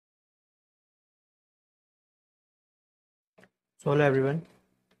So hello everyone.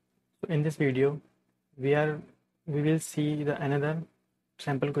 So in this video, we will see the another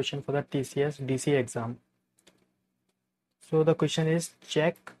sample question for the TCS DC exam. So the question is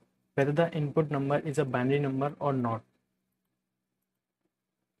check whether the input number is a binary number or not.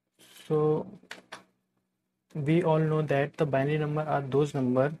 So we all know that the binary number are those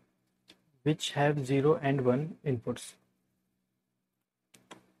numbers which have 0 and 1 inputs.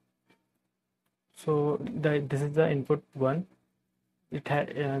 So this is the input 1.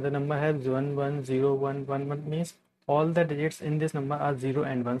 The number has 1 1 0 1 1 1 means all the digits in this number are 0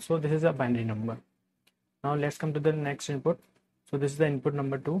 and 1. So this is a binary number. Now let's come to the next input. So this is the input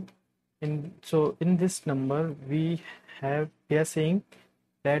number 2. In this number we are saying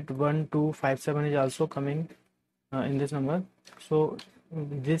that 1 2 5 7 is also coming in this number. So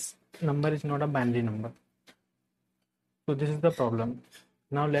this number is not a binary number. So this is the problem.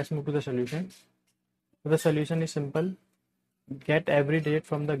 Now let's move to the solution. So the solution is simple. Get every digit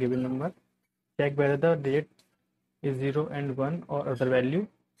from the given number. Check whether the digit is 0 and 1 or other value.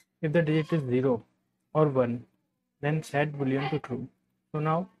 If the digit is 0 or 1, then set boolean to true. So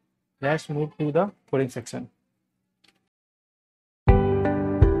now let's move to the coding section.